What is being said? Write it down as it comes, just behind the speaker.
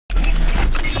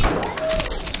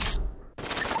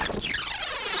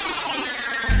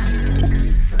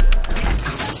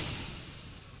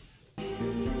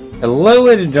Hello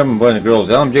ladies and gentlemen, boys and girls,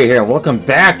 LMJ here, and welcome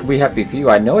back to We Happy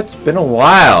Few. I know it's been a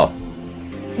while.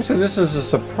 So this is a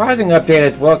surprising update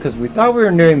as well, because we thought we were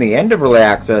nearing the end of early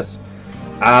access.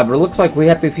 But it looks like We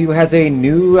Happy Few has a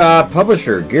new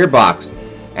publisher, Gearbox,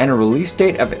 and a release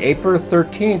date of April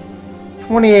 13th,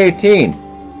 2018.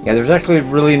 Yeah, there's actually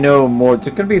really no more. It's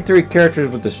going to be 3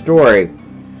 characters with the story,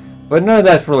 but none of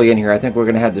that's really in here. I think we're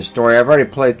going to have the story. I've already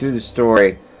played through the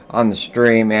story on the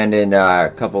stream and in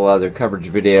a couple other coverage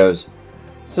videos.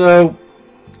 So,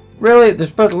 really,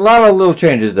 there's a lot of little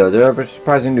changes though. There are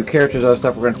surprising new characters, other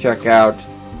stuff we're going to check out.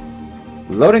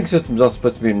 Loading system's also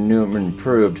supposed to be new and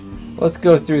improved. Let's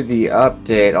go through the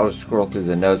update. I'll just scroll through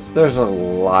the notes. There's a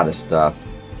lot of stuff.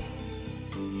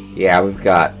 Yeah, we've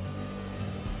got...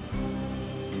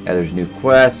 Yeah, there's new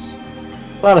quests.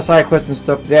 A lot of side quests and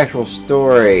stuff. The actual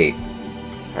story.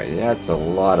 Alright, that's a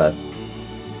lot of...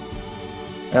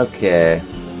 Okay.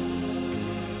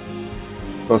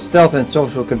 Both stealth and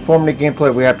social conformity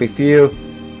gameplay, We Happy Few.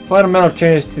 Fundamental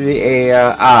changes to the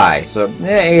AI. So,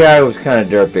 AI was kind of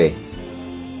derpy.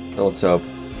 So let's hope.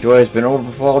 Joy has been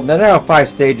overflowed. Now 5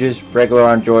 stages. Regular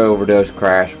on joy, overdose,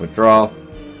 crash, withdrawal.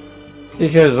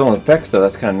 These shows only effects though,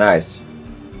 that's kind of nice.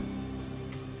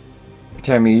 Every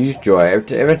time you use joy,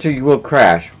 eventually you will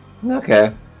crash.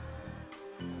 Okay.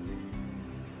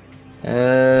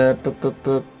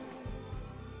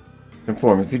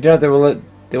 Conform. If you don't, they will let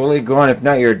you go on. If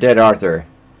not, you're a dead Arthur.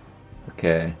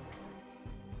 Okay.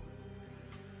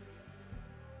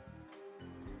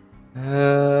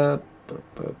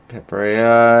 Pepper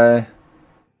AI.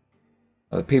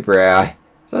 Oh, the Peeper AI.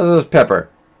 So it was Pepper.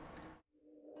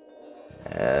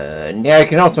 Yeah, you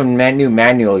can also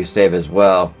manually save as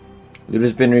well. Loot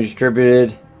has been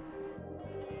redistributed.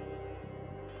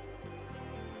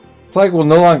 Plague will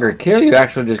no longer kill you.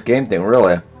 Actually, just game thing,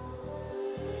 really.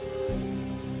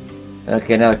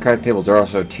 Okay, now the card tables are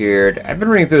also tiered. I've been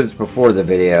reading through this before the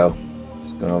video.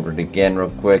 Just going over it again real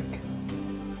quick.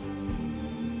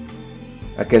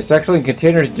 Okay, so actually in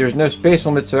containers there's no space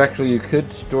limit, so actually you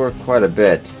could store quite a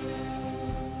bit.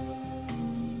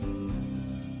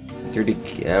 30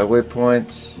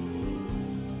 waypoints.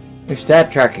 New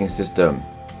stat tracking system.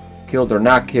 Killed or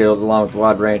not killed along with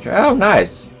wide range. Oh,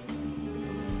 nice!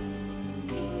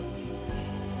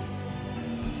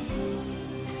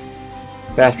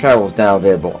 Fast travel is now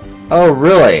available. Oh,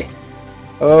 really?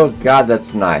 Oh, God,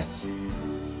 that's nice.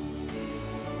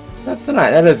 That's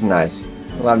nice. That is nice.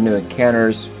 A lot of new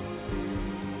encounters.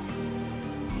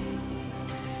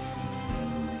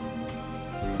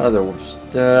 Other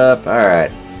stuff.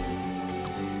 Alright.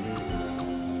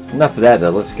 Enough of that,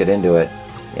 though. Let's get into it.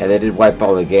 Yeah, they did wipe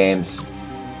all the games.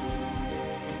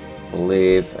 I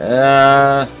believe.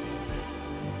 Let's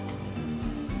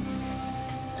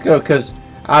go, because...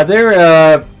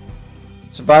 their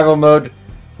survival mode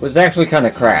was actually kind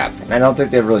of crap, and I don't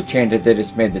think they've really changed it. They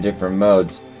just made the different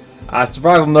modes.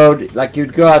 Survival mode, like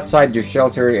you'd go outside your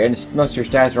shelter, and most of your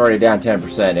stats are already down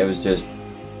 10%. It was just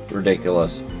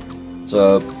ridiculous.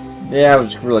 So, yeah, it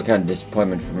was really kind of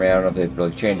disappointment for me. I don't know if they've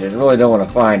really changed it. I really don't want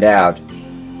to find out.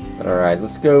 But alright,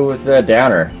 let's go with the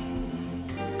downer.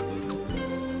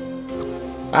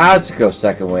 Let's go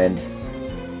second wind.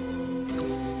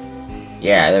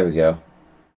 Yeah, there we go.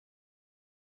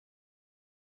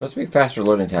 Supposed to be faster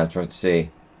loading times for it to see.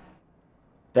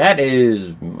 That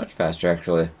is much faster,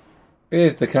 actually.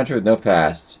 It's the country with no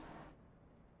past.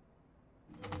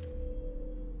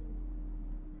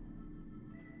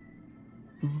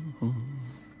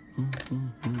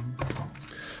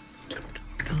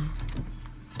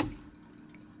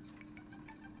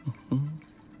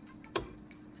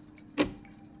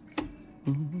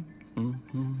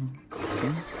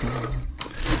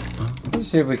 Let's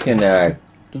see if we can, I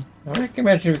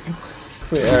recommend you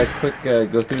quick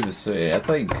go through this. I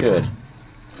thought you could.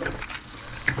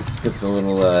 Let's get the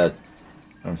little, I don't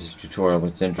know if it's a tutorial, but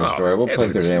it's an intro story. We'll play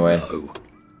through it anyway.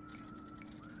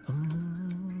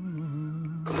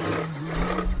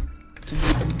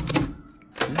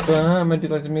 No. I do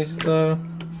like the music though.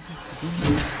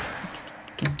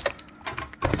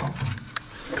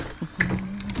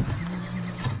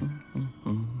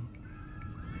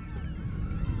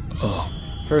 Oh,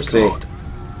 Percy. God.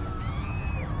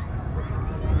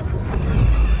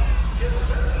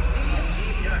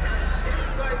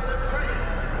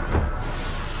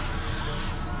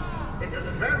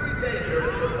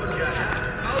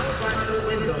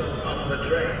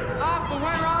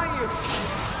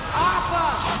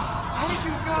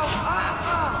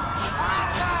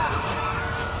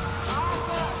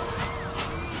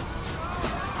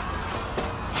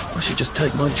 I should just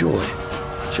take my joy,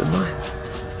 shouldn't I?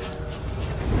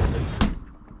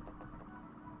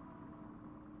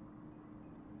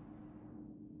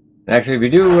 Actually, if you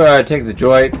do take the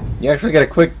joy, you actually get a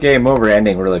quick game over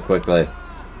ending really quickly.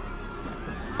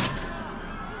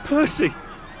 Percy!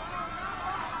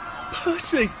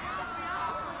 Percy!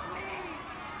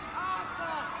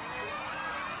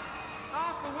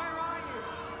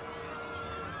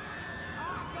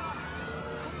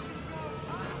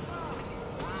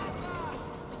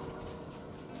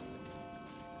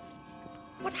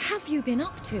 What have you been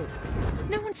up to?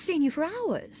 No one's seen you for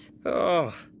hours.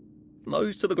 Oh,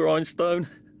 nose to the grindstone,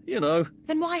 you know.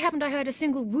 Then why haven't I heard a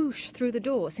single whoosh through the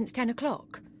door since 10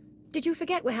 o'clock? Did you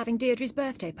forget we're having Deirdre's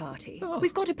birthday party? Oh.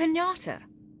 We've got a piñata.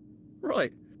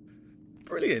 Right.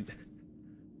 Brilliant.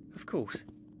 Of course.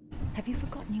 Have you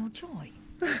forgotten your joy?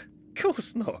 Of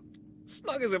course not.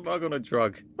 Snug as a bug on a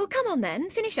drug. Well, come on then,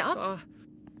 finish up.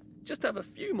 Just have a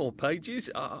few more pages.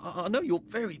 I know you're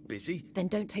very busy. Then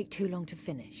don't take too long to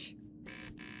finish.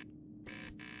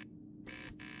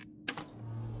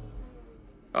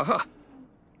 Aha!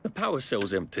 The power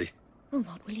cell's empty. Well,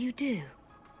 what will you do?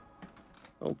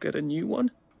 I'll get a new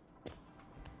one.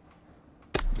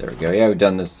 There we go. Yeah, we've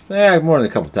done this more than a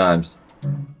couple times.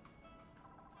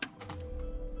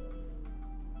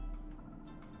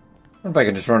 What if I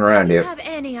can just run around Do you here? have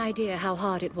any idea how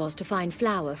hard it was to find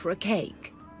flour for a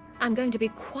cake? I'm going to be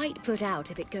quite put out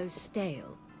if it goes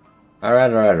stale.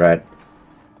 Alright, alright, alright.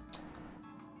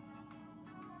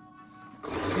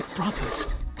 We're brothers.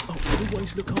 I'll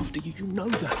always look after you, you know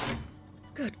that.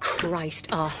 Good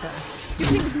Christ, Arthur. You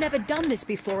think you've never done this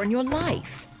before in your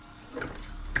life?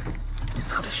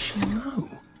 How does she know?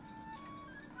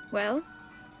 Well,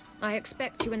 I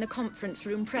expect you in the conference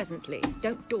room presently.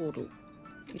 Don't dawdle.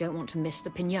 You don't want to miss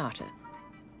the piñata.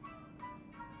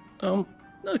 No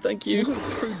thank you. Wasn't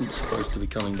Prudence supposed to be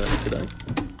coming back today?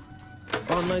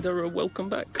 I made her a welcome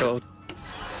back card.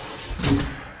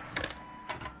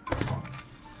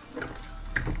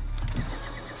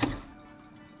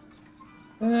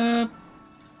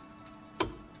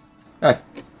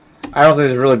 I don't think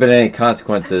there's really been any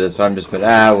consequence to this, so I'm just been,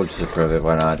 we'll just approve it,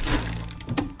 why not?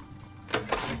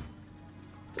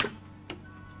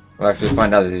 We'll actually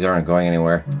find out that these aren't going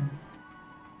anywhere.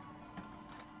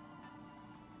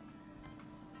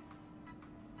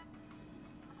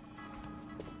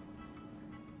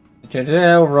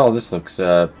 Yeah, overall, this looks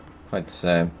quite the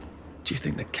same. Do you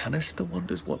think the canister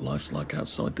wonders what life's like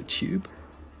outside the tube?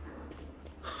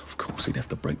 Of course, he'd have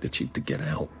to break the tube to get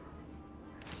out.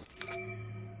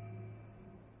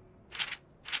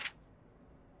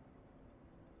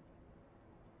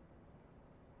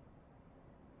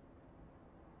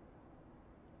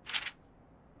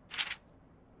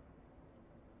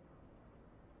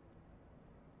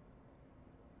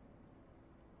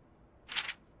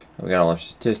 We got all our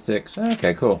statistics.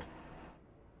 Okay, cool.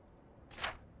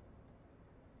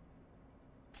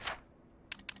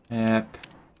 Yep.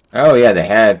 Oh yeah, they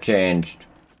have changed.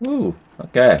 Ooh,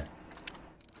 okay.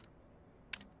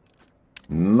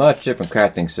 Much different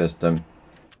crafting system.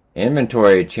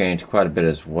 Inventory changed quite a bit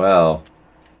as well.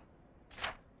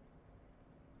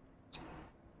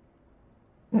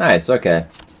 Nice, okay.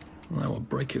 That will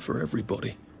break it for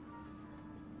everybody.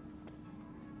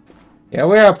 Yeah,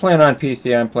 we are playing on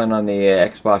PC. I'm playing on the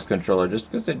Xbox controller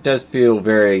just because it does feel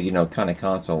very, you know, kind of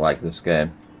console-like, this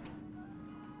game.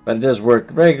 But it does work.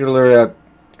 Regular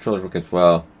controllers work as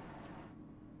well.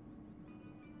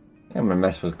 I'm going to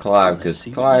mess with Clive because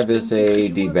Clive is a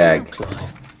D-bag.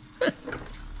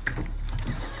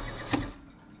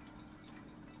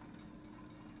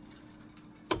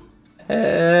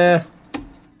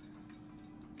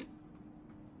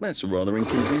 That's a rather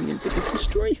inconvenient bit of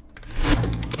history.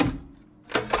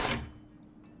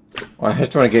 Well, I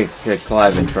just want to get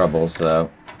Clive in trouble,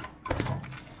 so...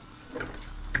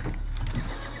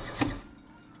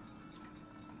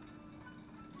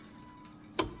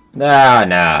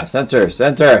 Nah,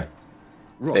 censor!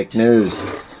 Right. Fake news.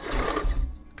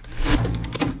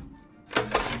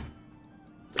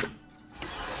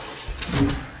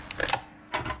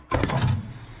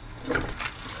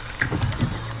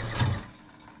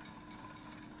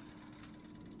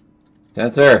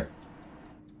 Censor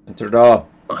it all.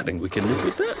 I think we can live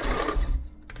with that.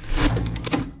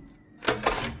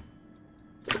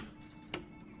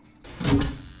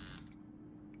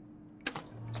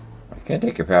 I can't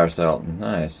take your power cell.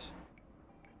 Nice.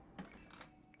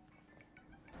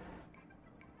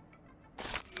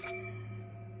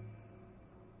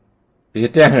 Be a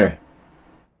downer.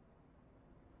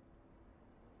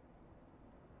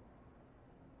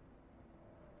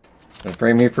 Don't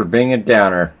frame me for being a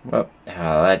downer. Well,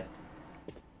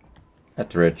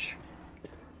 that's rich.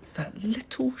 That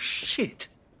little shit.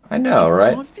 I know,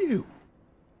 right? My view.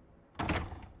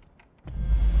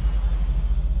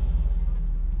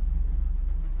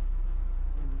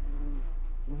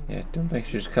 Yeah, don't think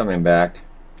she's coming back.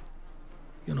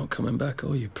 You're not coming back,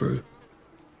 are you, Prue?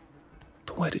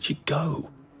 But where did she go?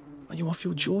 Are you off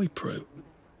your joy, Prue?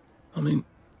 I mean,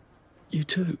 you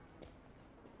too.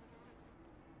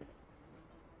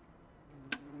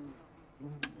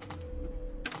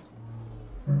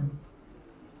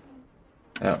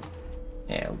 Oh.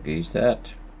 Yeah, we'll use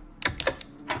that.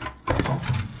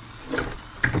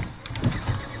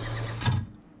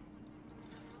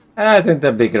 I think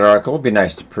that'd be a good article. Would be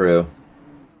nice to Prue.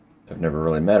 I've never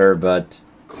really met her, but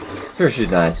sure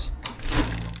she's nice.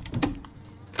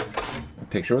 A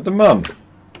picture with the mum.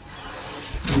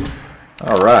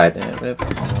 Alright.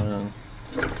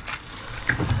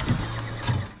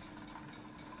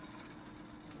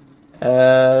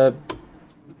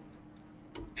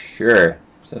 Sure.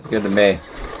 Sounds good to me.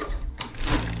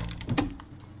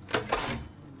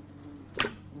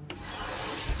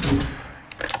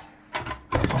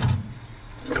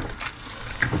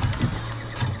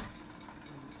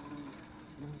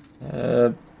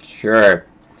 Sure.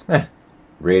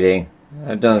 Reading.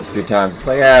 I've done this a few times. It's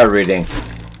like, reading.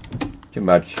 Too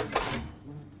much.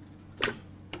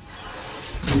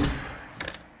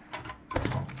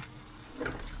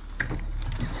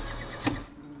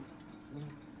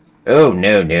 Oh,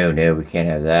 no, no, no. We can't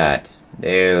have that.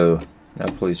 No. No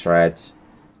police riots.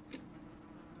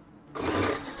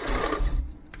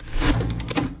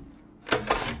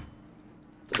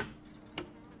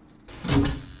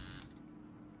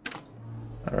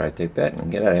 Alright, take that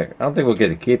and get out of here. I don't think we'll get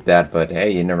to keep that, but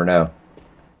hey, you never know.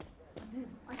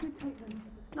 I did take them.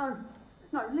 No,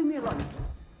 no, leave me alone.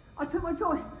 I took my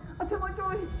joy. I took my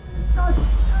joy. No,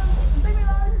 leave me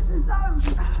alone. No.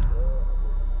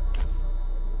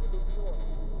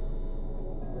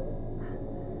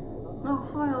 Oh,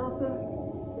 hi,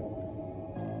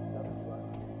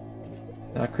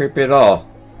 Arthur. Not creepy at all.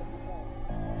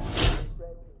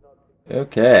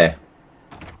 Okay.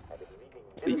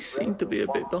 These seem to be a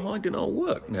bit behind in our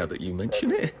work now that you mention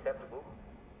it.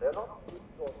 The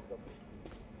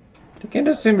game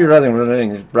does seem to be running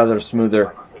rather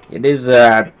smoother. It is,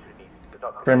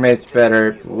 frame rate's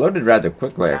better. Loaded rather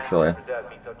quickly, actually.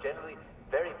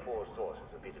 Very poor sources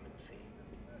of vitamin C.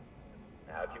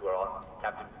 Now, if you were on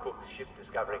Captain Cook's ship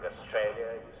discovering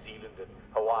Australia, New Zealand, and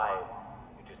Hawaii,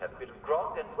 you just have a bit of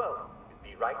grog, and well, you'd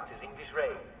be right as English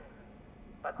rain.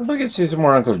 But Look at see some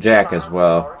more Uncle Jack as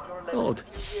well. Odd.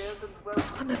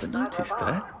 I never noticed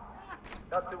that.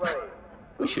 not to worry.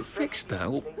 We should fix that,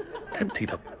 or empty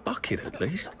the bucket at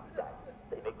least.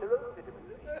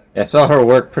 Yeah, I saw her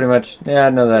work pretty much. Yeah, I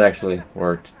know that actually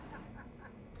worked.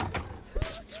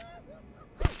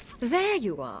 There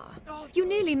you are. You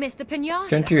nearly missed the piñata.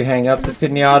 Couldn't you hang up It's the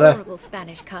most piñata? adorable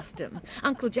Spanish custom.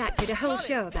 Uncle Jack did a whole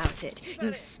show about it.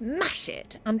 You smash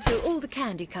it until all the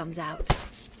candy comes out.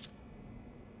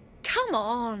 Come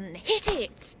on, hit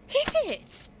it! Hit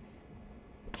it!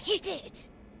 Hit it!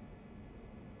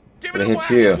 But it hit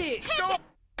you. Hit it!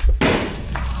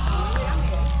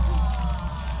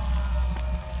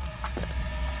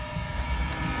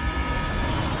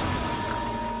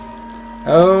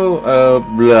 Oh,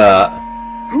 blah.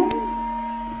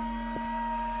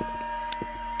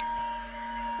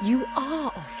 You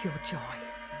are off your joy.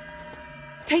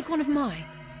 Take one of mine.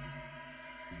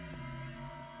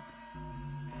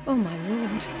 Oh my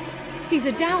lord. He's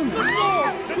a downer.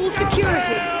 Call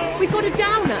security. We've got a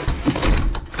downer.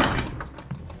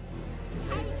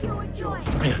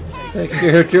 Take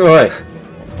your joy.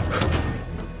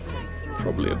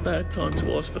 Probably a bad time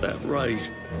to ask for that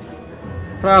raise.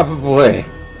 Probably.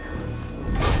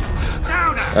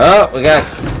 Oh, we got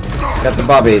the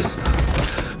bobbies.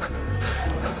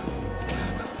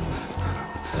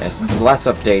 Yeah, since the last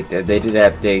update, they did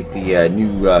update the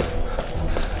new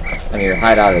your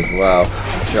hideout as well,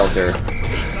 shelter.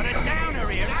 Got a downer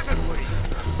here, haven't we?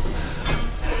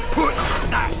 Put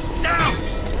that down!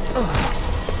 Oh.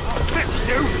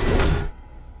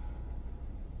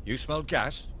 You smelled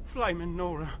gas? Flaming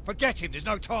Nora. Forget him, there's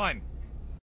no time.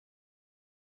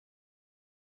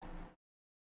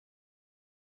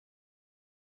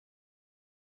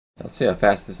 Let's see how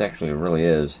fast this actually really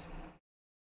is.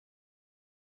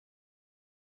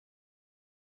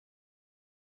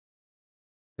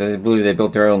 I believe they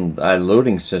built their own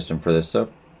loading system for this, so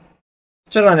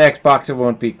on Xbox it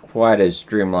won't be quite as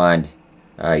streamlined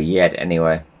yet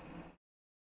anyway.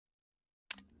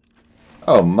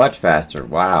 Oh, much faster.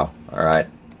 Wow. Alright.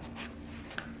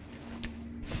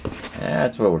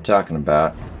 That's what we're talking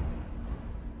about.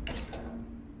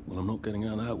 Well, I'm not getting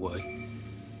out that way.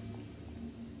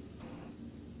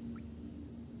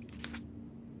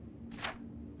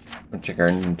 We'll check our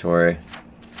inventory.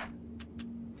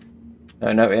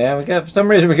 Oh no, yeah, we got, for some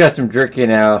reason we got some jerky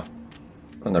now.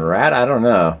 From the rat? I don't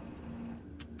know.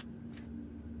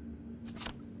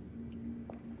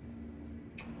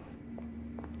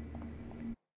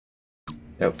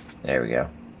 Nope, there we go.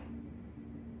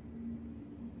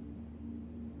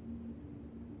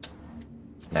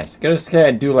 Nice.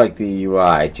 I do like the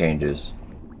UI changes.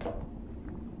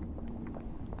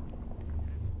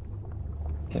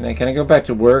 Can I go back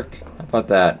to work? How about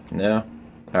that? No?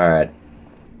 Alright.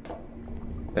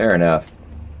 Fair enough.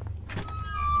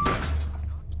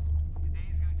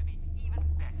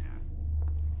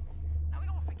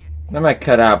 I might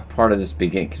cut out part of this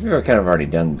beginning, because we were kind of already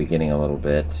done the beginning a little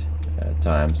bit at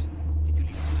times.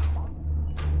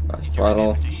 Last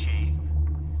bottle.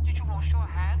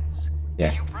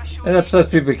 Yeah. It upsets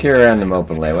people to carry around them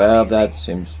openly. Well, that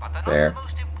seems fair.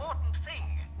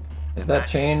 Does that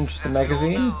change the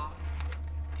magazine?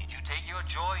 Did you take your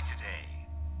joy today?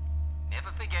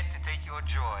 Never forget to take your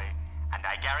joy, and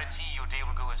I guarantee your day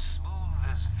will go as smooth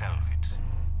as velvet.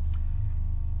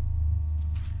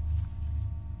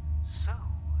 So,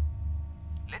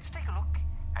 let's take a look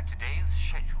at today's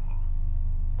schedule.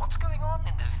 What's going on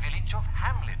in the village of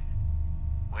Hamlin?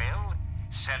 Well,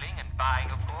 selling and buying,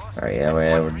 of course. Alright, yeah,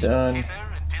 we're done.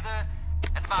 Hither and thither,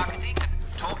 and marketing, and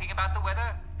talking about the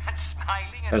weather, and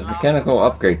smiling and There's mechanical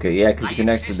upgrade kit. Yeah, because you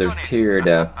connected those tiered,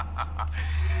 But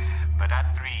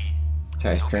at 3,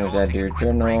 tie strings add to your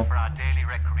journal. for our daily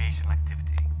recreational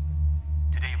activity.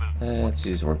 Today we'll Let's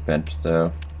use workbench,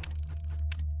 though.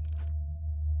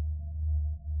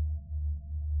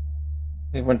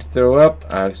 He went to throw up.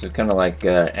 So kind of like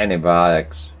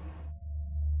antibiotics.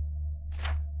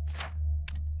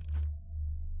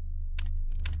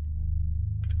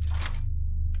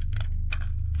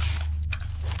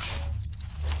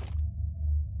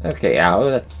 Okay, ow,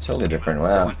 that's totally different. There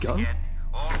Wow. we go.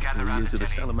 3 years of the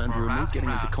salamander and me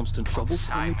getting into constant trouble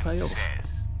finally pay off.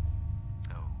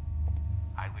 So,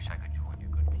 I wish I could join you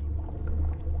good people.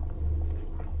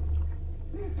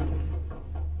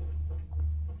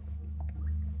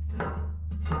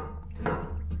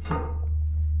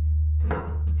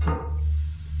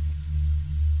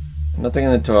 Nothing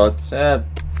in the toilets.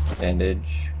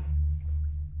 Bandage.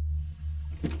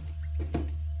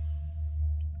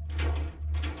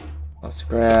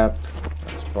 Scrap.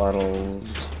 That's bottles.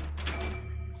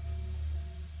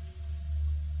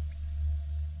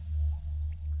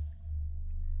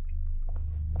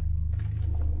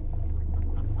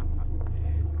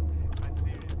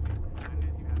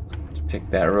 Let's pick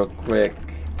that real quick.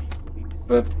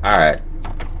 Boop. Alright.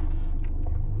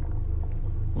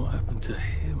 What happened to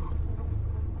him?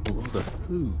 Or rather,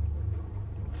 who?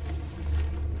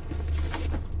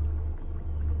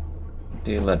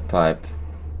 D-lead pipe.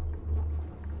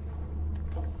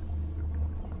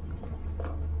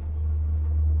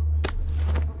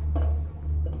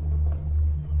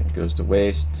 Goes to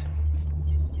waste.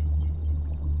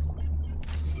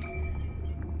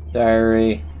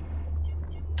 Diary.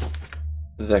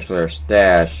 This is actually our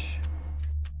stash.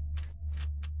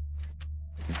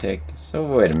 So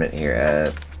wait a minute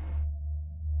here.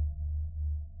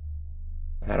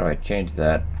 How do I change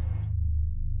that?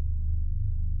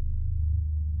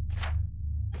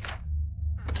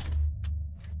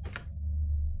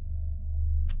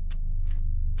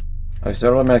 Oh,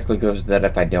 so it automatically goes to that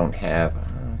if I don't have.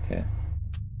 Okay.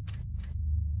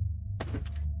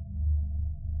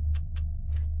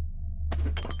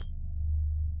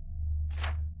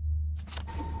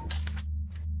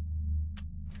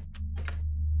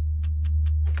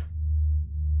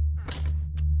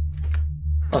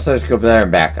 Also, just go there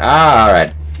and back. Ah,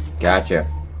 alright. Gotcha.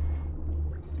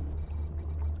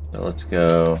 So let's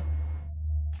go.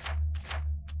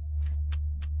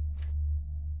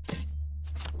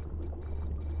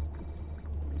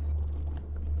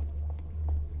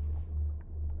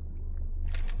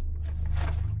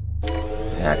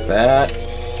 Hack that.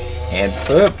 And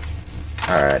boop.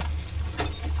 Alright.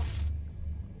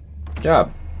 Good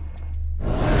job.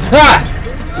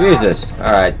 Ha! Jesus.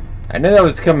 Alright. I knew that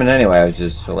was coming anyway. It was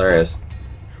just hilarious.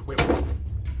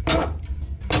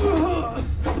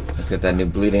 Let's get that new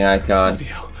bleeding icon. Bloody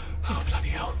hell. Oh, bloody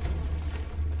hell.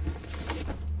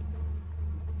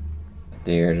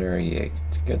 Theater, you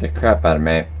scared the crap out of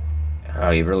me. Oh,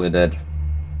 you really did.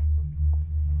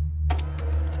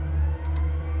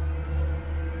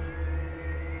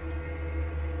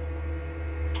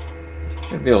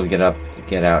 Should be able to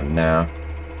get out now.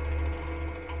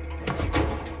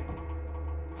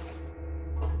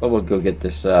 But we'll go get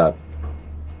this up.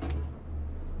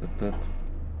 Boop, boop.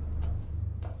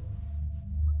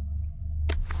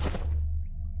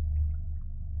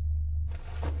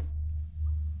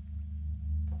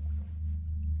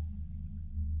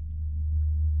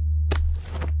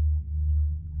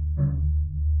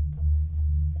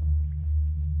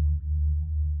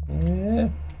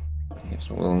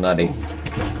 a little nutty.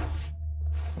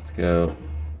 Let's go.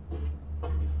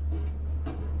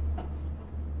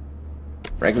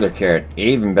 Regular carrot,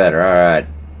 even better. Alright.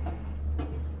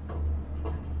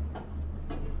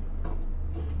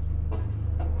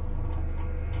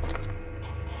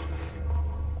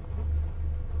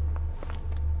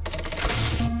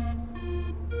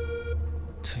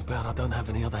 Too bad I don't have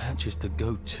any other hatches to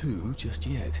go to just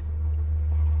yet.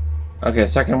 Okay,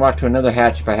 so I can walk to another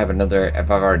hatch if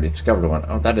I've already discovered one.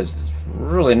 Oh, that is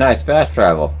really nice fast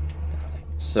travel.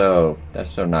 So, that's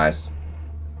so nice.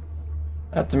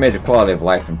 That's a major quality of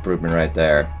life improvement right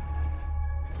there.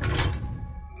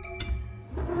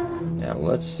 Now,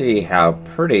 let's see how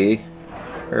pretty,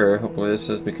 or hopefully this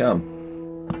has become.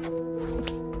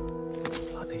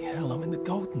 Bloody hell, I'm in the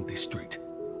Golden District.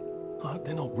 I hope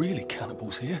they're not really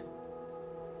cannibals here.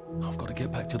 I've got to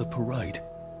get back to the parade.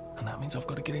 And that means I've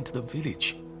got to get into the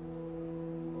village.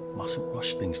 Mustn't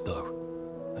rush things,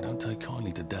 though. They don't take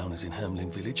kindly to downers in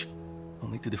Hamlin Village. I'll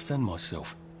need to defend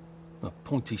myself. A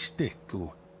pointy stick,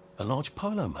 or a large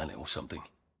polo mallet or something.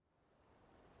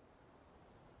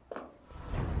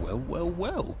 Well, well,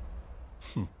 well.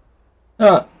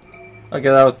 Oh, okay,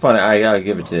 that was funny. I'll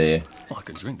give it to you. I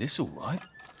can drink this all right.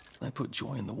 They put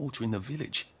joy in the water in the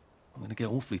village. I'm going to get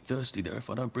awfully thirsty there if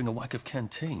I don't bring a whack of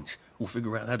canteens or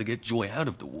figure out how to get joy out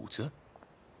of the water.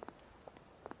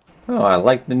 Oh, I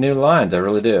like the new lines. I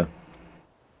really do.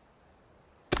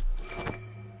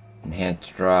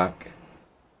 Enhanced rock.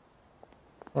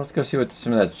 Let's go see what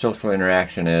some of that social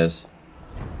interaction is.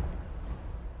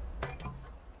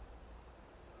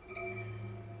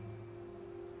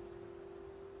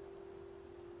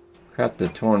 Craft the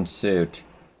torn suit.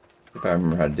 If I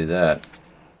remember how to do that.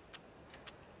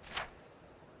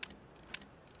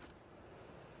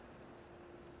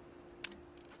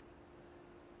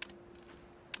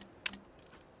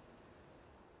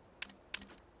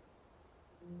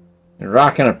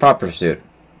 Rocking a proper suit.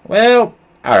 Well,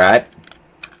 alright.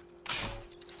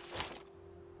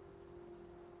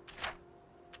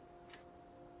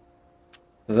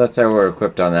 So that's how we're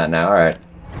equipped on that now, alright.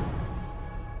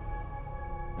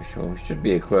 We should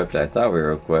be equipped. I thought we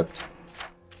were equipped.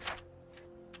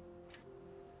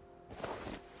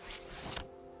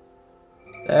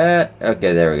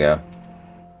 Okay, there we go.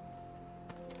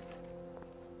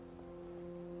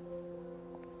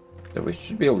 So we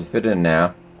should be able to fit in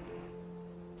now.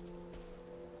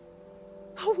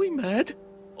 Are we mad?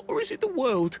 Or is it the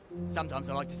world? Sometimes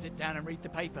I like to sit down and read the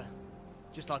paper.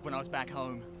 Just like when I was back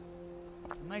home.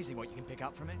 Amazing what you can pick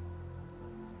up from it.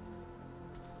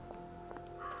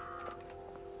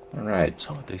 Alright.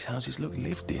 Some of these houses look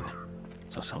lived in.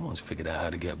 So someone's figured out how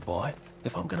to get by.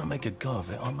 If I'm going to make a go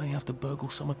of it, I may have to burgle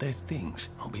some of their things.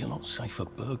 I'll be a lot safer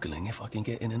burgling if I can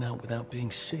get in and out without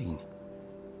being seen.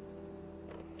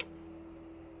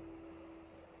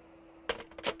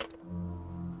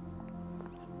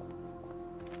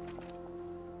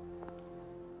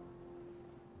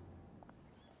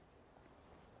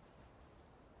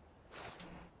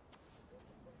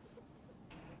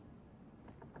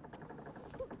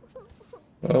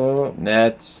 Oh,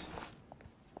 nets.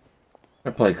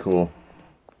 They're probably cool.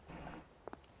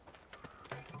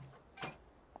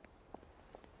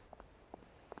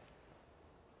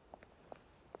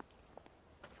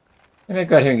 Maybe I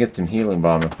go out here and get some healing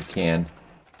balm if we can.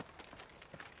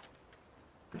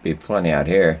 There'd be plenty out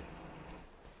here.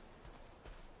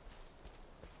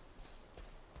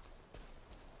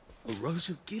 A Rose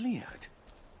of Gilead.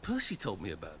 Percy told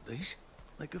me about these.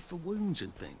 They're good for wounds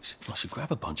and things. I should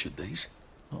grab a bunch of these.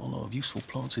 Not a lot of useful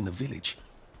plants in the village.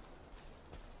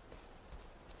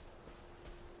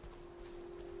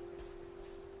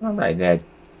 Alright, that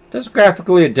just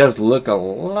graphically it does look a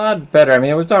lot better. I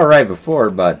mean, it was alright before,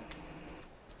 but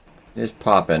it's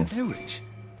popping. Berries?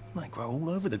 They grow all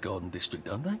over the Garden District,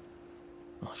 don't they?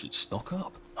 I should stock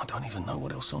up. I don't even know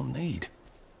what else I'll need.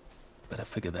 Better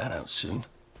figure that out soon.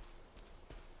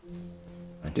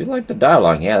 I do like the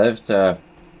dialogue. Yeah, there's dialogue.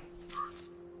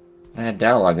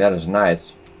 That is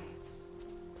nice.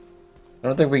 I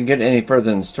don't think we can get any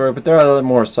further in the story, but there are a little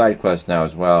more side quests now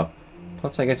as well.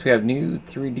 Plus, I guess we have new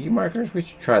 3D markers. We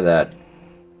should try that.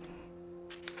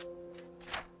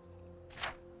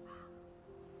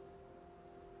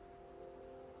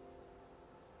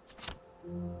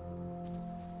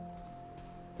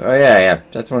 Oh yeah,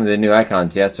 that's one of the new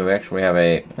icons. Yeah, so we actually have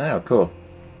a... Oh, cool.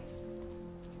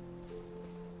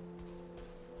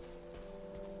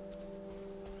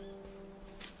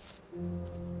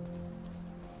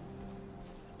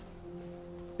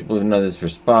 People who know this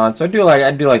response. I do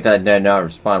like that not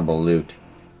respondable loot.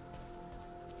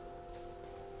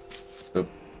 Oop.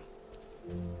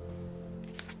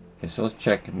 Okay, so let's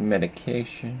check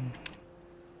medication.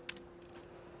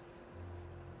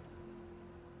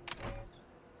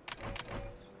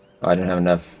 Oh, I didn't have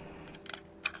enough.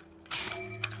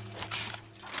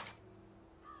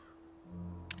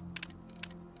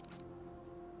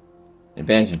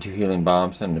 Advantage of 2 healing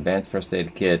bombs and an advanced first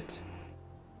aid kit.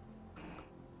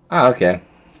 Ah, okay.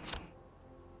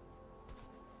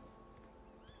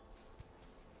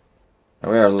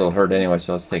 We are a little hurt anyway,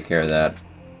 so let's take care of that.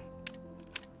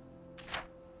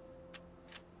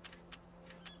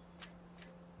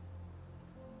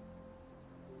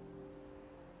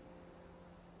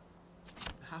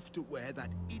 Have to wear that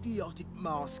idiotic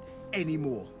mask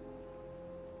anymore.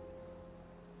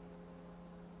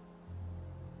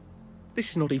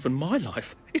 This is not even my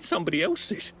life. It's somebody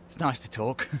else's. It's nice to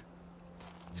talk.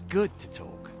 It's good to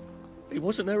talk. He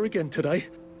wasn't there again today.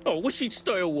 Oh, wish he'd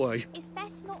stay away. It's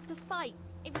best not to fight,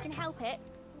 if you can help it.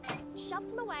 Shove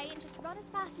them away and just run as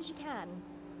fast as you can.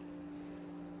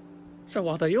 So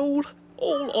are they all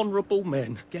honourable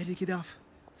men? Getting enough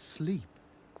sleep.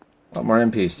 A lot more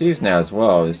NPCs now as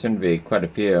well. There seem to be quite a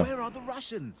few. Where are the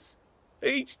Russians?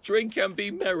 Eat, drink and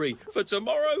be merry, for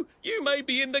tomorrow you may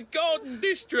be in the Garden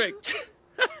District.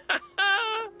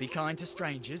 Be kind to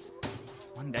strangers.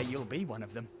 One day you'll be one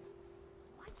of them.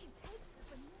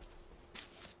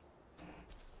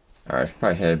 Alright, should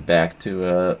probably head back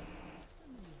to,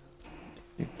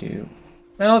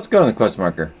 Well, let's go on the quest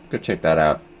marker. Go check that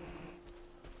out.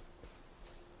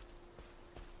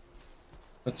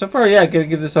 But so far, yeah, gotta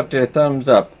give this update a thumbs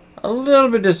up. A little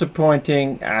bit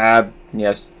disappointing.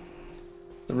 Yes.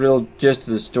 The real gist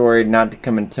of the story not to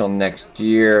come until next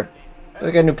year. But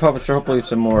I got a new publisher, hopefully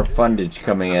some more fundage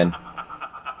coming in. Very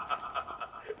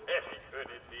good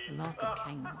indeed. Mark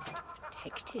Kane,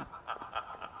 detective.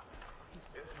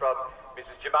 This is from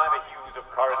Mrs. Jemima Hughes of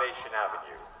Coronation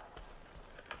Avenue.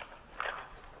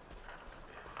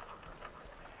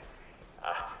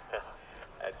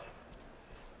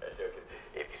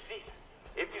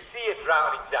 If you see a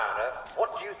drowning downer,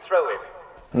 what do you throw him?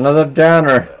 Another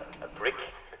downer. A brick?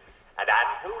 An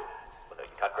anvil? Well, you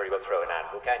can't very well throw an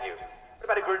anvil, can you? What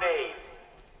about a grenade?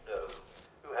 No.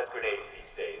 Who has grenades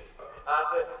these days?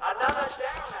 Another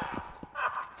downer!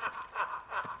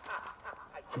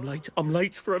 I'm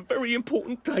late for a very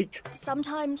important date.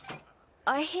 Sometimes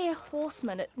I hear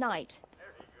horsemen at night.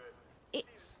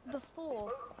 It's the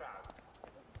Four.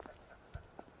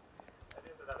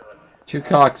 2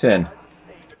 clocks in.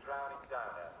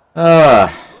 Ah.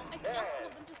 I just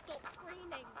want them to stop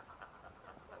screaming.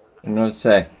 I don't know what to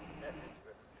say.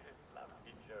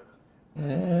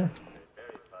 Yeah.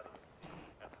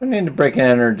 We don't need to break and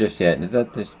enter just yet. Is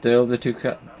that still the 2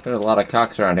 cocks? There's a lot of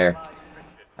cocks around here.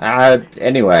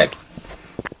 Anyway.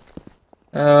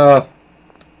 Oh.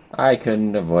 I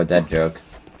couldn't avoid that joke.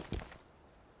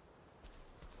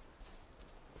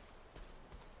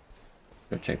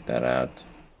 Go check that out.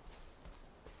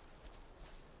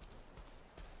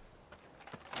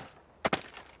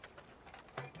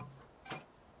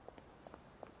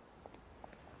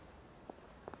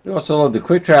 We also love the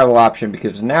quick travel option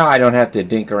because now I don't have to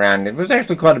dink around. It was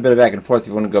actually quite a bit of back and forth if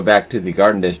you want to go back to the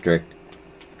Garden District,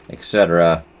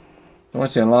 etc.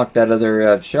 Once you unlock that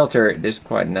other shelter, it is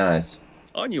quite nice.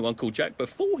 I knew Uncle Jack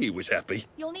before he was happy.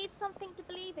 You'll need something to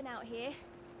believe in out here.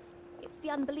 It's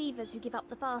the unbelievers who give up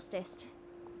the fastest.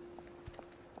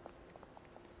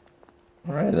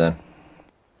 Alright then.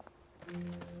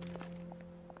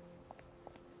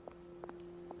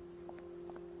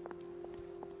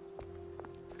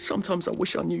 Sometimes I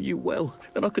wish I knew you well,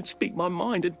 then I could speak my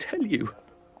mind and tell you.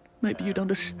 Maybe you'd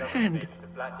understand.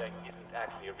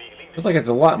 Looks like it's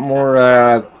a lot more,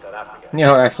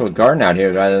 actual garden out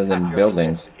here rather than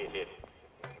buildings. So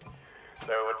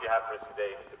what do you have for us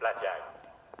today, Mr. Blackjack?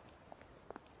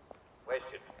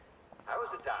 Question. How is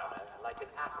a downer like an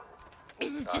apple?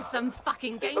 This is just some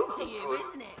fucking game to you,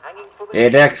 isn't it?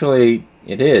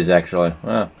 It is actually.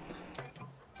 Wow.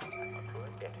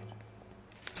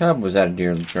 Tab was added to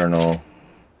your journal.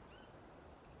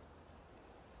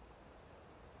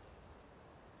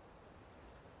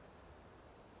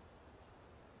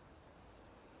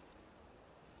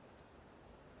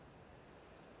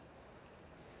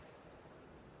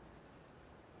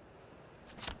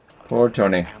 Poor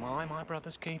Tony. Am I my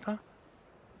brother's keeper?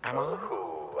 Am I?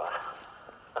 Ooh.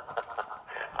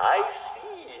 I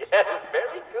see. Yes,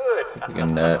 very good. You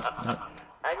can,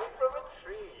 Hanging from a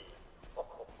tree.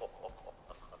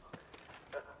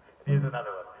 Here's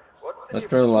another one. let's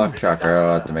throw the lock tracker.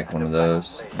 I'll have to make one of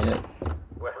those. Yep.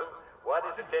 Well, one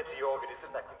is a deadly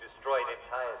organism that can destroy an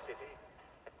entire city,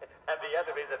 and the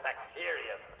other is a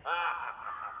bacterium.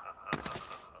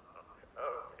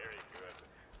 Oh, very good.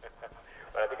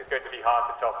 Well, I think it's going to be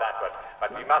hard to top that one. But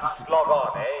we must slog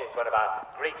on, eh? It's one of our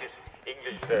greatest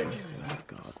English searches.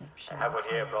 I have one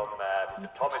here from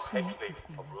Mr. Thomas Hedgley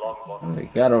of Longmont. What do we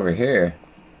got over here?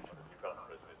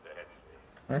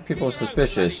 Why are people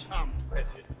suspicious?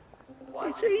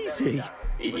 It's easy.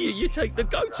 You take the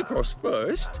goat across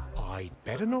first. I'd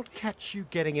better not catch you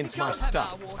getting into my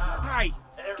stuff. Hey,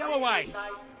 go away.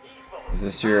 Is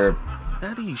this your...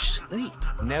 How do you sleep?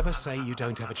 Never say you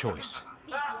don't have a choice.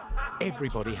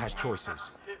 Everybody has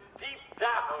choices.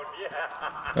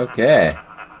 Okay.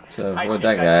 So avoid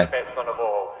that guy. Best one of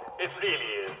all. It really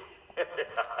is.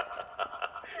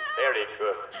 Very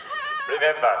good.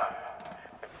 Remember.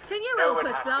 Can you help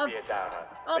us, love?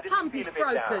 Our pump is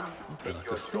broken. But I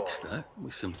could fix that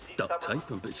with some duct tape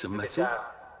and bits of metal.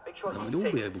 And we'd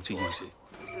all be able to use it.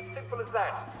 It's as simple as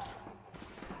that.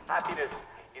 Happiness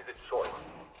is a choice.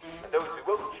 And those who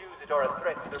won't choose it are a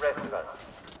threat to the rest of us.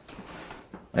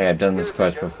 Hey, I've done this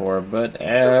quest before, but we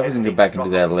can go back and do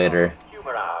that later.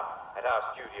 Humor Hour at our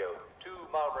studio, 2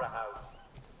 Marlborough House.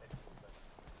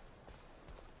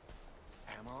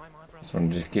 Just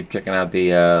want to just keep checking out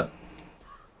the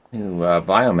new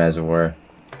biome, as it were.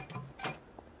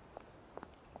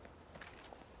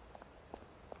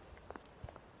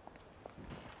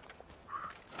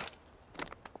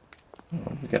 What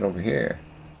do we got over here?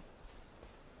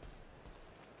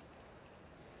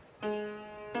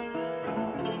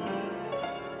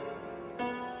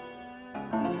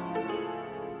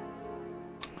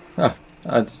 Huh.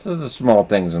 It's the small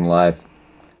things in life.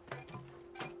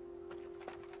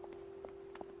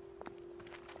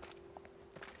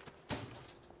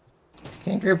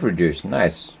 Canned grapefruit juice,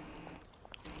 nice.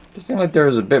 Just seemed like there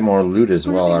was a bit more loot as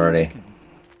well already.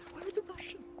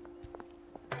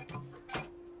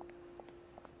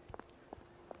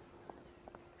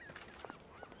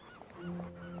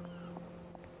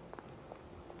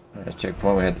 Alright,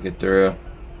 checkpoint we have to get through.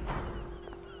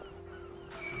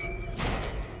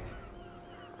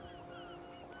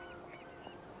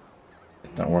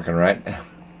 It's not working right.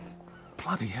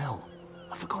 Bloody hell.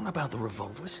 I've forgotten about the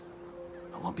revolvers.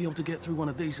 I won't be able to get through one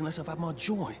of these unless I've had my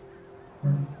joy.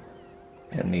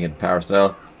 You don't need a power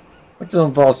cell, which will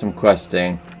involve some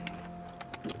questing.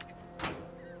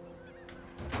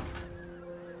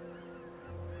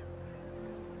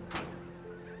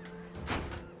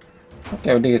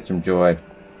 Okay, we did get some joy.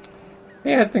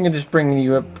 Yeah, I think I'm just bringing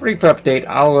you a brief update.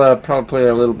 I'll probably play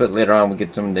a little bit later on. We'll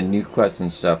get some of the new quests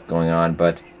and stuff going on.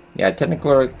 But yeah,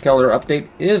 Technicolor update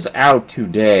is out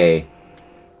today.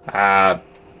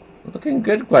 Looking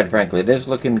good, quite frankly. It is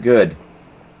looking good.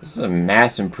 This is a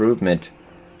mass improvement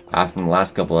from the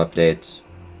last couple updates.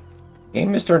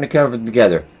 Game is starting to come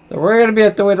together. So we're going to be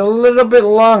have to wait a little bit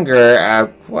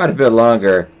longer, quite a bit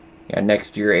longer. Yeah,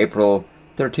 next year, April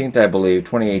 13th, I believe,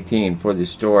 2018, for this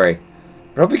story.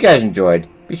 But I hope you guys enjoyed.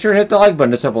 Be sure to hit the like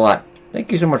button. It's up a lot.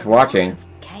 Thank you so much for watching.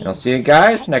 And I'll see you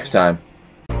guys next time.